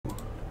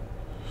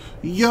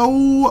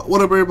Yo, what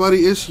up, everybody?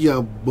 It's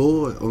your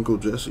boy, Uncle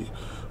Jesse.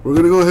 We're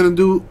gonna go ahead and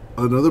do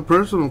another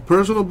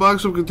personal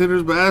box of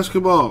Contenders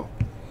basketball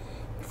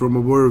from my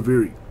boy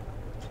Revere.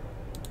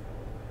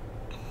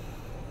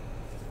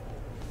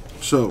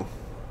 So,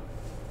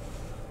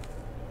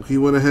 he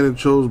went ahead and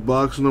chose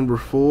box number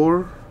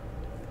 4.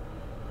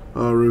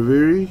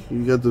 Revere,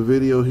 you got the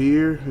video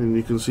here, and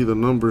you can see the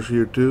numbers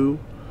here too.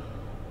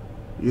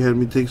 You had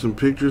me take some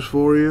pictures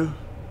for you.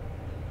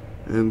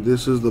 And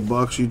this is the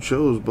box you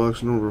chose,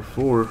 box number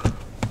 4.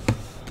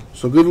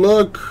 So good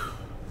luck.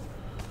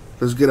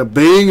 Let's get a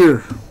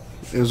banger,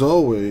 as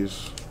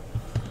always.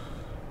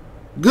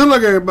 Good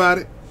luck,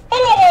 everybody.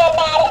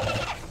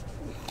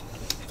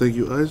 Thank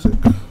you, Isaac.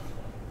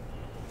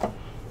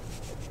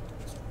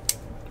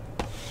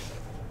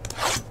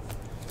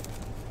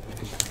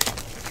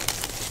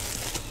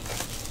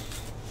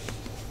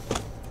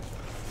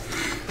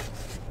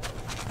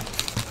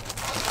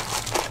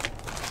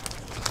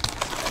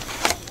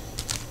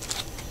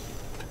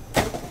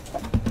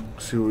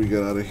 See what we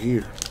got out of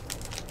here.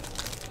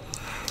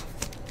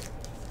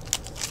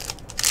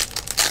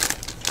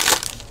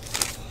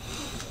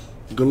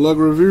 Good luck,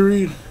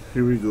 Revere.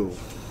 Here we go.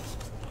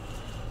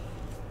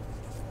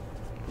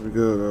 We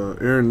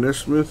got Aaron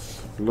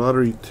Nesmith,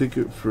 lottery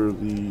ticket for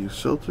the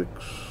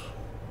Celtics.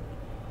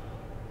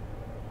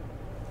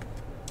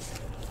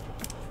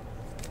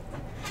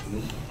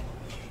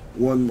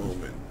 One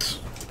moment.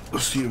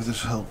 Let's see if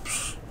this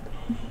helps.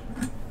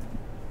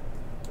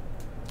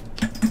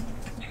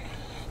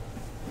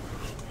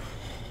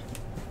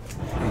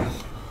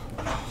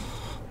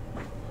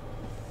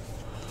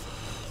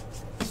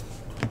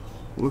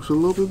 Looks a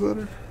little bit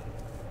better.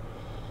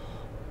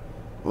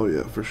 Oh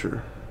yeah, for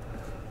sure.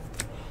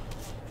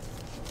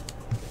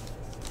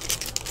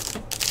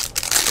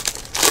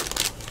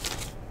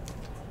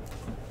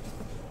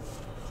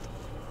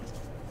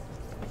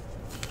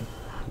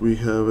 We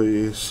have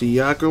a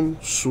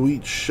Siakam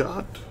sweet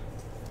shot.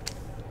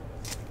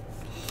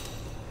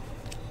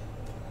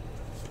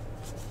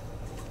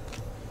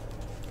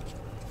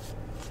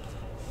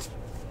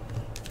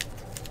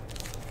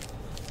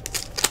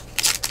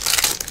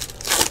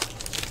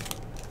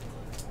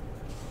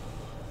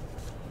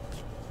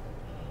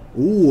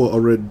 Ooh, a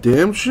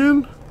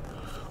redemption?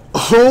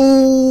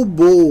 Oh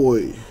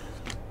boy.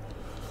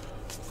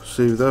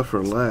 Save that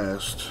for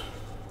last.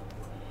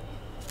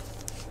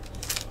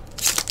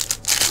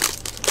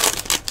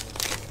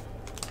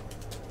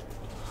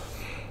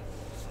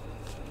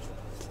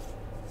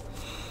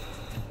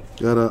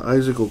 Got a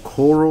Isaac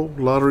Okoro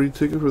lottery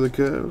ticket for the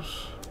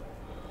Cavs.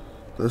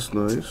 That's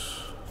nice.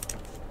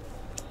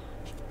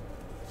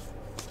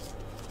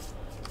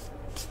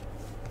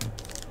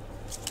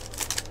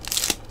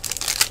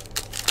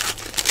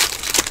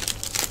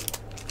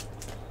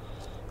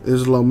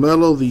 Is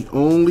LaMelo the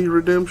only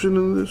redemption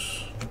in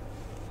this?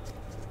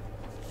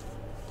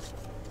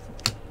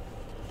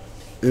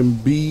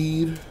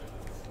 Embiid,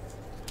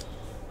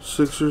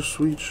 Sixers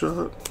sweet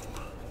shot.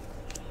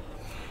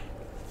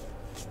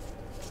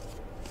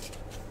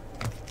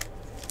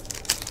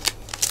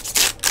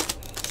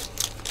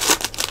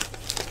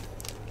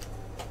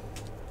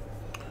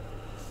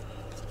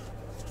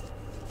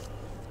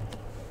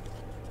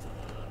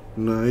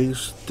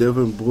 Nice,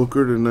 Devin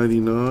Booker to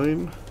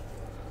 99.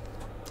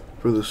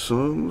 For the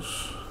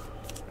Suns.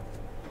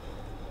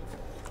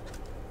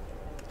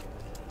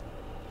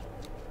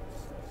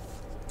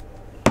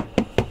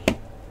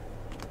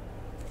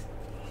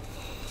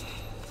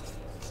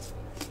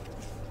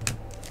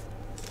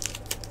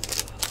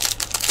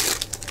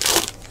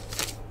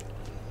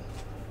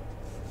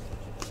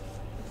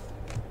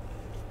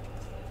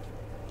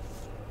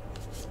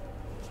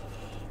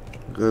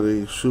 Got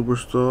a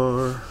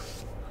superstar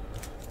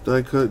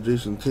die cut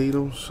Jason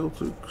Tatum,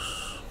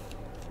 Celtics.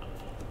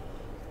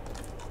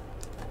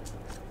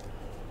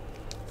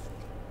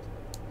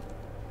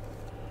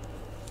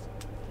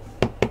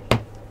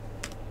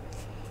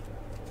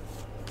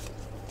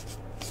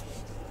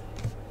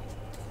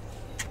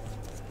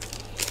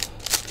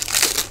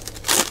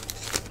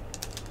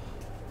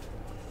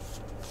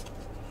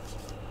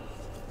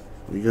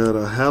 We got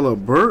a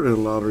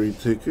Halliburton lottery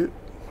ticket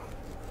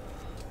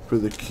for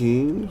the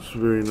Kings.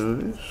 Very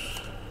nice.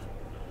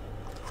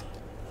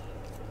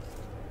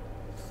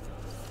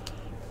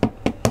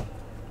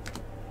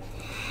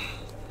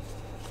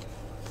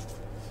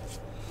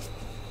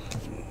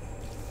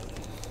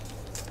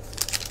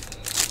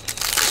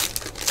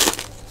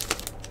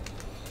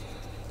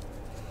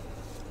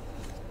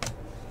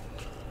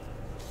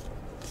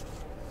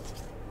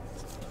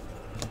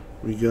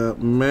 We got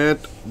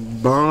Matt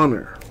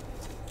Bonner.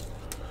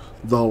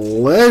 The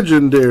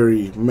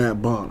legendary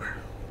Matt Bonner.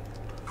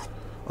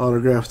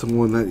 Autographed to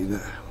 199.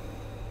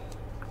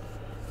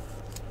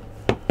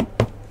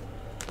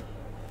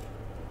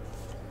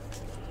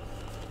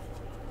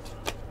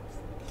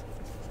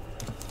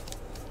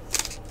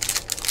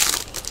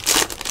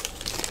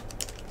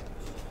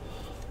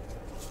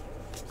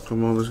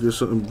 Come on, let's get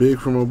something big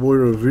from my boy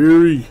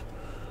Revere.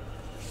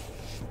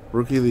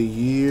 Rookie of the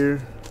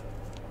Year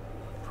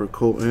for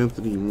Cole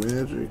Anthony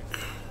Magic.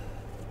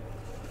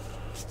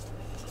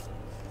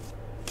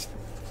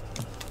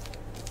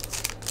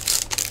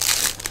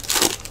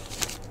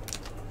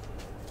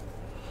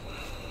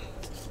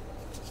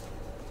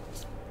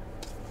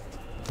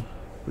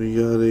 We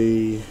got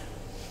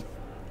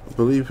I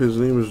believe his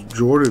name is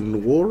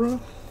Jordan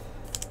Nwora.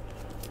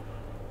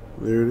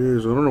 There it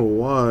is. I don't know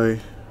why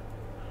it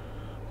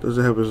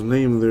doesn't have his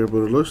name there, but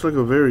it looks like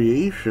a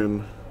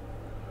variation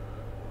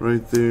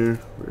right there.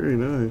 Very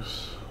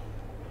nice.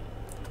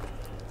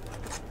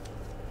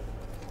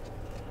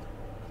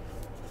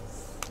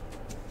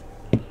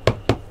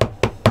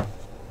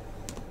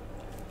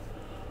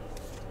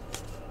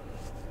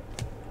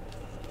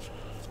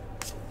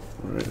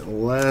 Alright,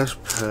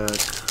 last pack.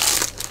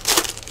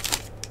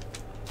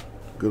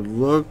 Good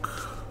luck.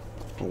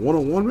 A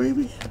 101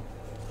 maybe?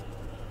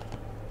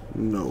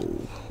 No.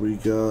 We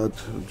got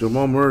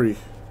Jamal Murray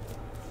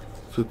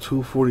to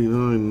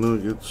 249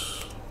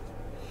 Nuggets.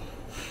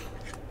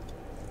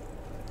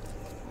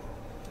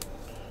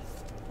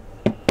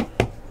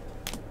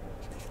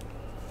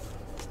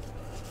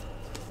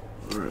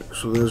 Alright,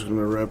 so that's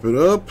gonna wrap it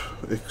up.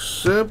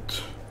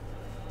 Except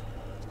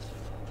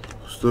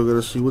still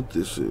gotta see what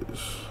this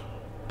is.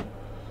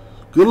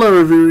 Good luck,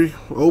 Riveri.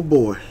 Oh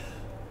boy.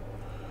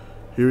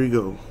 Here we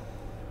go.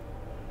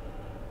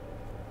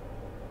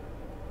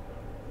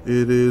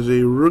 It is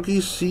a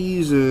rookie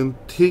season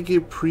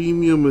ticket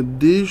premium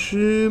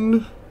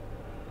edition.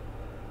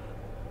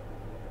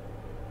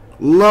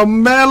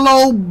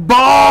 LaMelo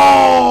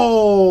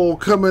Ball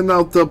coming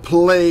out to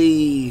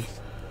play.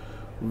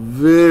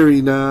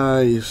 Very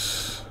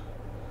nice.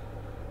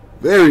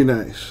 Very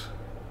nice.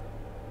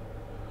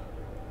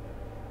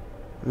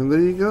 And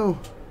there you go.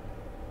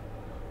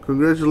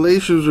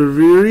 Congratulations,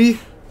 Riveri.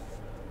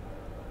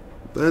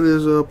 That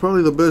is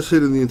probably the best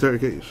hit in the entire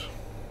case.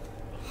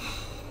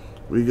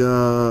 We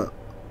got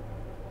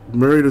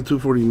Murray to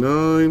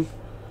 249.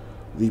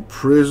 The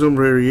Prism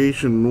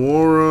Variation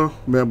Nwora.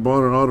 Matt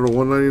Bonner Auto to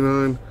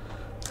 199.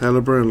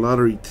 Halliburton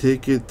Lottery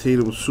Ticket.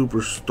 Tatum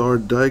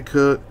Superstar Die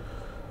Cut.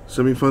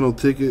 Semifinal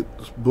Ticket.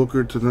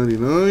 Booker to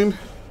 99.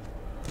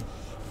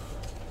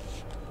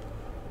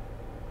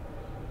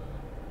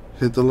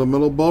 Hit the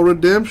LaMelo Ball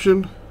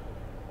Redemption.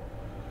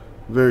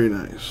 Very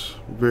nice.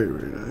 Very,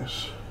 very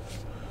nice.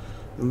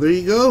 And there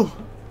you go.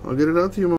 I'll get it out to you.